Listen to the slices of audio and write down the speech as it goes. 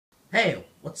Hey,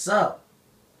 what's up?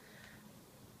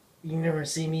 You never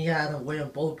see me out of wearing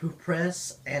bulletproof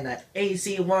press and an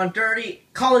AC 130,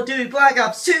 Call of Duty Black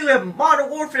Ops 2, and Modern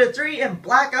Warfare 3, and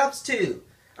Black Ops 2.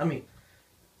 I mean,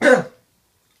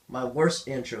 my worst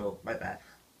intro, my bad.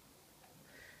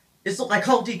 It's like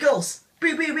Call of Duty Ghosts.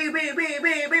 Beep, beep, beep, beep, beep,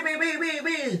 beep, beep, beep, beep,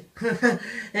 beep.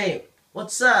 Hey,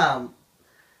 what's up?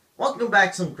 Welcome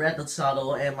back to Grand Theft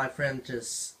Auto, and my friend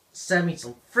just sent me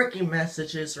some freaking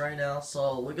messages right now,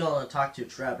 so we're gonna talk to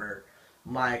Trevor.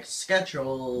 My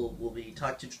schedule will be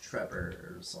talk to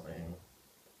Trevor or something.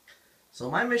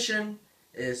 So my mission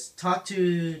is talk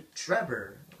to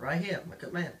Trevor right here, my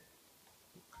good man.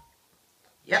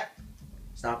 Yep,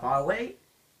 it's not far away,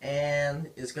 and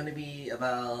it's gonna be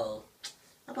about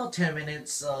 10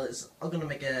 minutes. So I'm gonna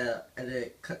make a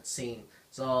edit cutscene.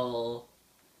 So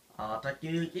talk to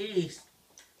you guys.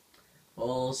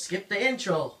 We'll skip the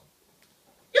intro.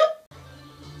 Yep.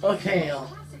 Okay.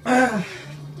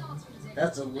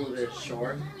 That's a little bit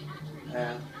short.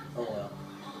 Oh well.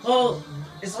 Well,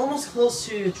 it's almost close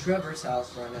to Trevor's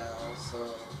house right now,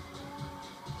 so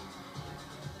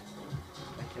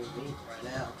I can meet right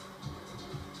now.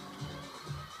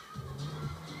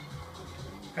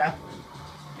 Crap.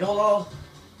 YOLO!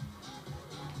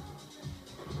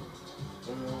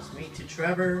 Let's meet to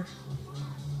Trevor.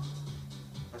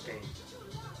 Okay.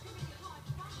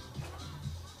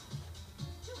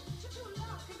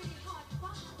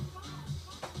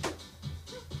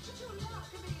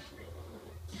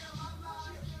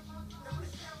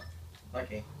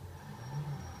 Okay.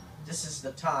 This is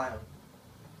the time.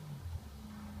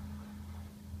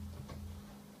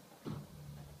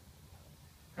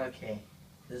 Okay.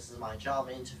 This is my job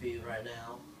interview right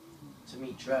now. To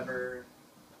meet Trevor.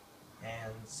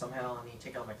 And somehow I need to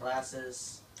take out my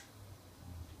glasses.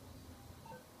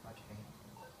 Okay.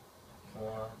 Come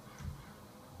on.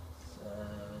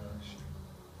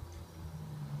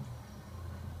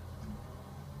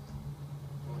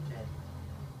 Okay.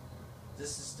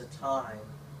 This is the time.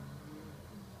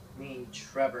 Me and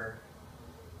Trevor.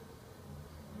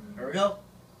 Here we go.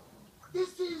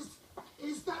 This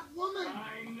is that woman.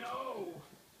 I know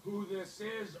who this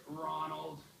is,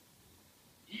 Ronald.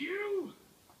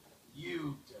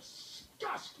 You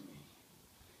disgust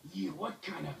me. What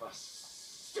kind of a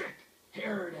sick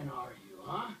harridan are you,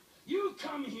 huh? You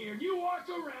come here and you walk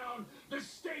around the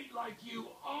state like you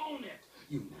own it.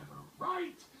 You never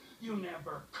write. You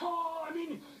never call. I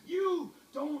mean, you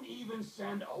don't even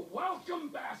send a welcome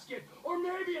basket or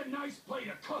maybe a nice plate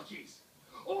of cookies.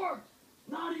 Or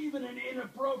not even an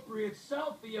inappropriate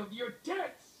selfie of your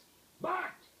tits.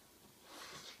 But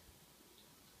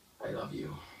I love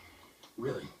you.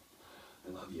 Really,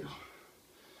 I love you.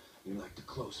 You're like the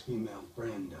close female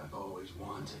friend I've always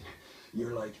wanted.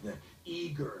 You're like the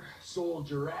eager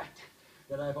soldierette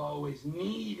that I've always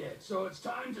needed. So it's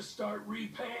time to start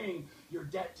repaying your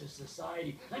debt to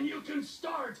society. And you can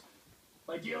start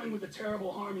by dealing with the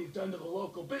terrible harm you've done to the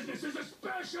local businesses,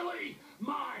 especially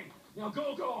mine. Now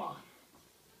go on.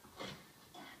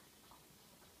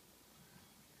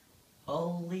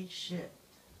 Holy shit.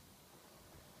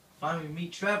 Finally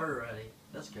meet Trevor already.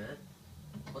 That's good.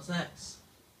 What's next?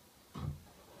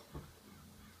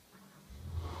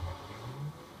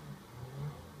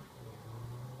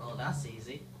 Oh, that's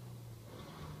easy.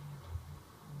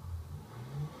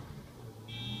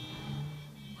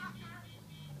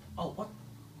 Oh, what?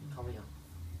 Call me up.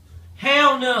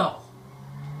 Hell no!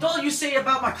 Don't you say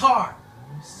about my car!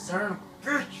 You son of a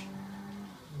bitch!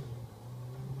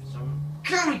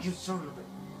 Kill me, you son of a...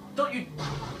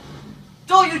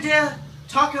 Don't you dare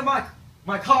talk about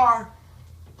my car!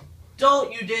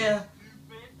 Don't you dare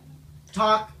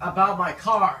talk about my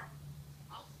car!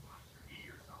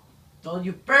 Don't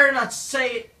you better not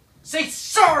say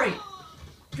sorry!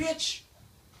 Bitch!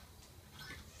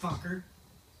 Fucker.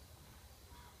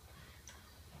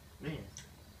 Man.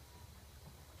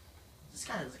 This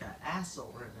guy is like an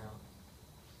asshole right now.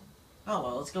 Oh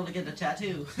well, let's go to get the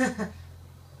tattoo.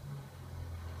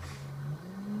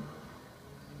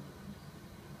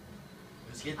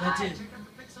 Let's get that too. Check out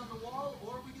the pics on the wall,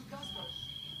 or we do custom.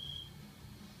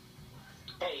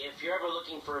 Hey, if you're ever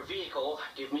looking for a vehicle,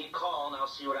 give me a call and I'll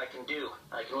see what I can do.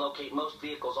 I can locate most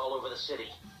vehicles all over the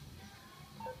city.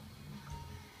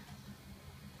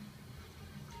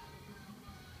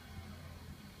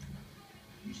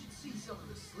 You should see some of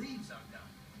the sleeves I've done.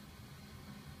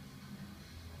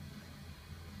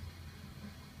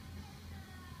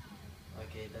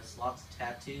 Okay, there's lots of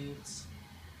tattoos.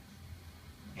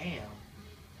 Damn.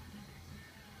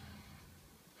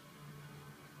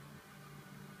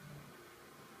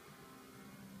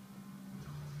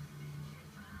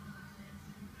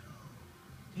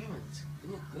 Damn it. It's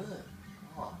look good.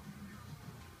 Oh.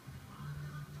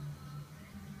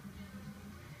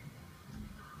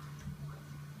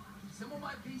 Some of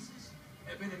my pieces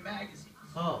have been in magazines.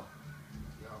 Oh.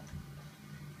 You know,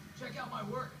 check out my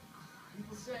work.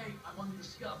 People say I'm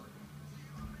undiscovered.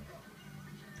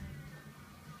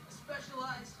 I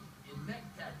specialize in neck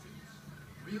tattoos.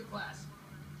 Real classic.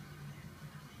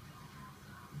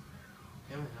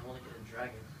 Damn it, I want to get a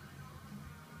dragon.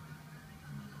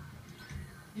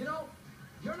 You know,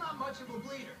 you're not much of a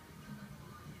bleeder.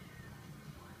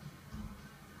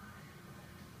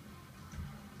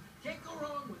 Can't go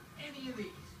wrong with any of these.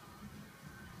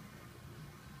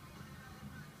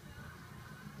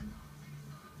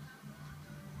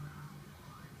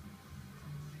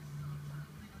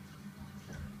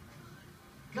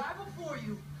 Guy before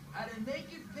you had a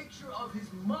naked picture of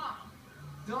his mom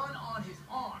done on his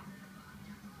arm.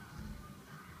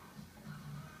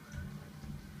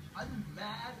 I do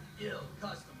mad ill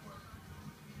custom work.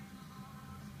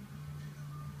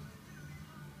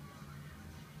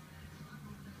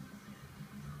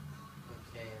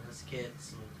 Okay, let's get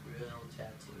some real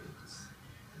tattoos.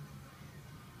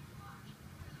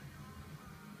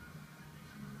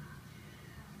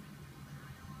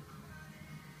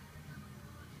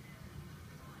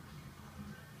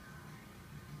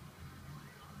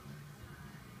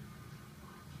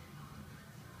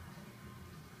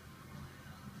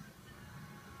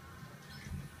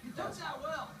 You done that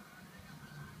well.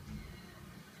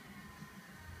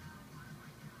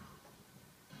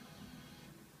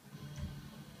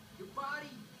 Your body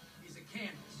is a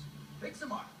canvas. Pick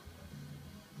some art.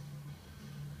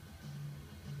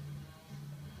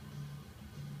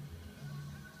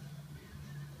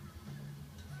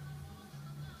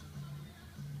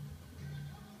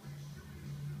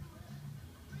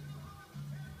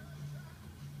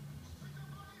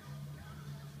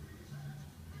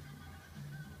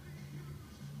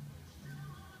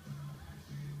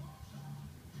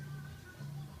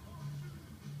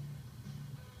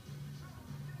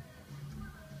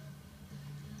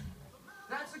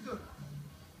 That's a good one.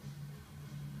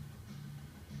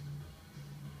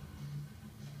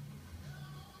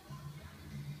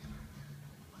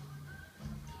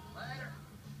 Later.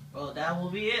 Well, that will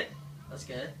be it. That's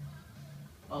good.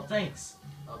 Oh, thanks.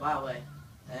 Oh, by the way.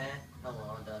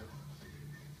 Hello, I'm done.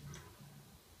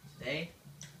 Today.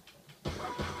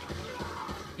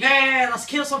 Yeah, let's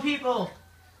kill some people!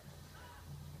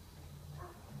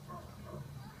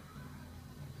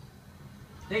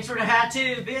 Thanks for the hat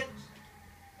too, bitch!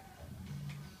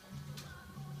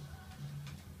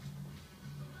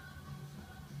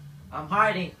 I'm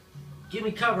hiding. Give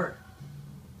me cover.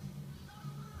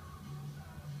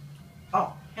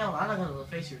 Oh, hell, I'm not gonna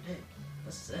face your dick.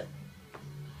 That's it.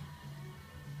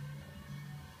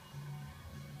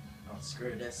 Oh,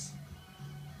 screw this.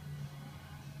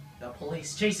 The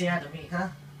police chasing after me, huh?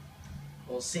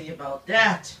 We'll see about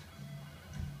that.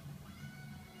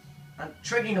 I'm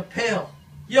drinking a pill.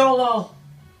 YOLO!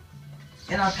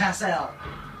 And I pass out.